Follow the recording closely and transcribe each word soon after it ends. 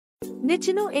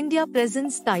Nichino India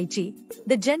presents Tychi,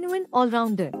 the genuine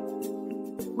all-rounder.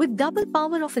 With double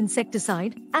power of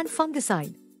insecticide and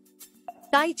fungicide.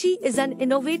 Tychi is an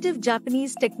innovative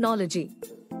Japanese technology.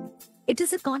 It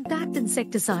is a contact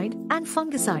insecticide and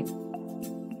fungicide.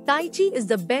 Tychi is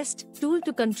the best tool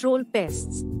to control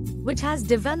pests, which has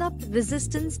developed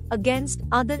resistance against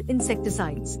other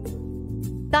insecticides.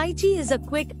 Tychi is a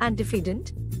quick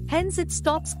antifeedant, hence it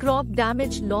stops crop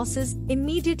damage losses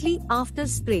immediately after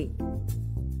spray.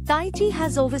 Tychi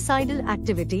has ovicidal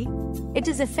activity. It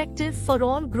is effective for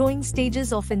all growing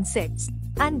stages of insects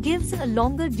and gives a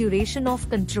longer duration of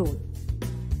control.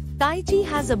 Tychi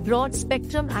has a broad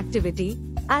spectrum activity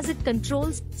as it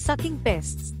controls sucking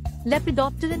pests,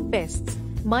 lepidopteran pests,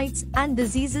 mites and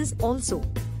diseases also.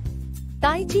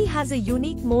 Tychi has a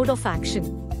unique mode of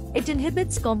action. It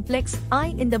inhibits complex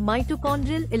I in the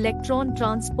mitochondrial electron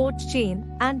transport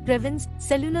chain and prevents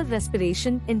cellular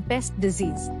respiration in pest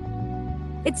disease.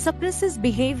 It suppresses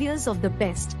behaviors of the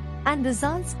pest and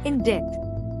results in death.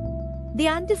 The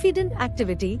antifeedant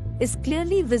activity is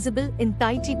clearly visible in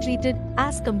Tychi treated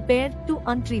as compared to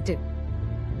untreated.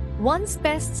 Once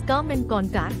pests come in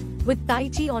contact with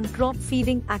Tychi on crop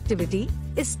feeding activity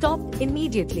is stopped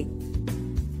immediately.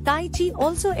 Tychi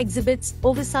also exhibits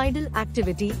ovicidal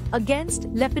activity against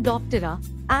Lepidoptera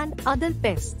and other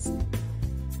pests.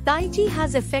 Tychi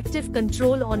has effective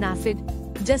control on aphid,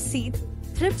 just seed,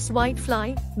 thrips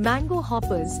whitefly, mango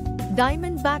hoppers,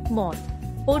 diamondback moth,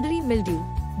 powdery mildew,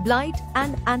 blight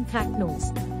and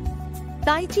anthracnose.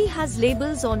 Tychi has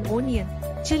labels on onion,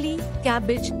 chili,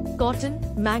 cabbage, cotton,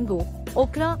 mango,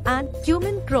 okra and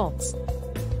cumin crops.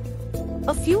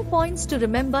 A few points to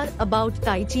remember about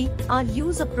Tychi are: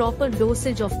 use a proper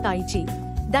dosage of Tychi,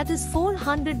 that is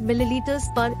 400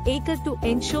 ml per acre to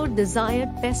ensure desired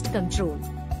pest control.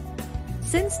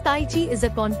 Since Tychi is a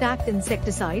contact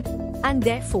insecticide and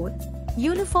therefore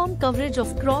uniform coverage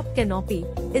of crop canopy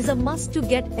is a must to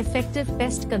get effective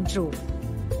pest control.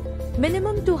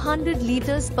 Minimum 200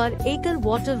 liters per acre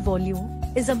water volume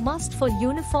is a must for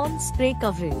uniform spray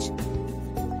coverage.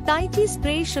 Tychi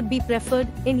spray should be preferred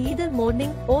in either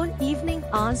morning or evening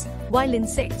hours while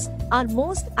insects are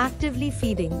most actively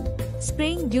feeding.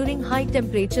 Spraying during high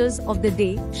temperatures of the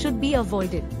day should be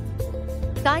avoided.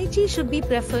 Tychi should be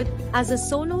preferred as a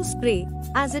solo spray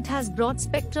as it has broad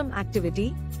spectrum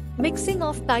activity. Mixing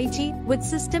of Tychi with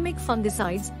systemic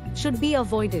fungicides should be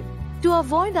avoided. To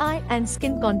avoid eye and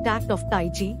skin contact of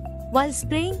Tychi, while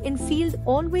spraying in field,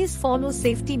 always follow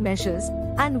safety measures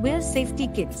and wear safety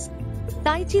kits.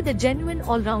 Tychi, the genuine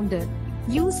all-rounder.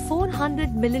 Use 400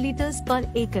 ml per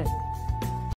acre.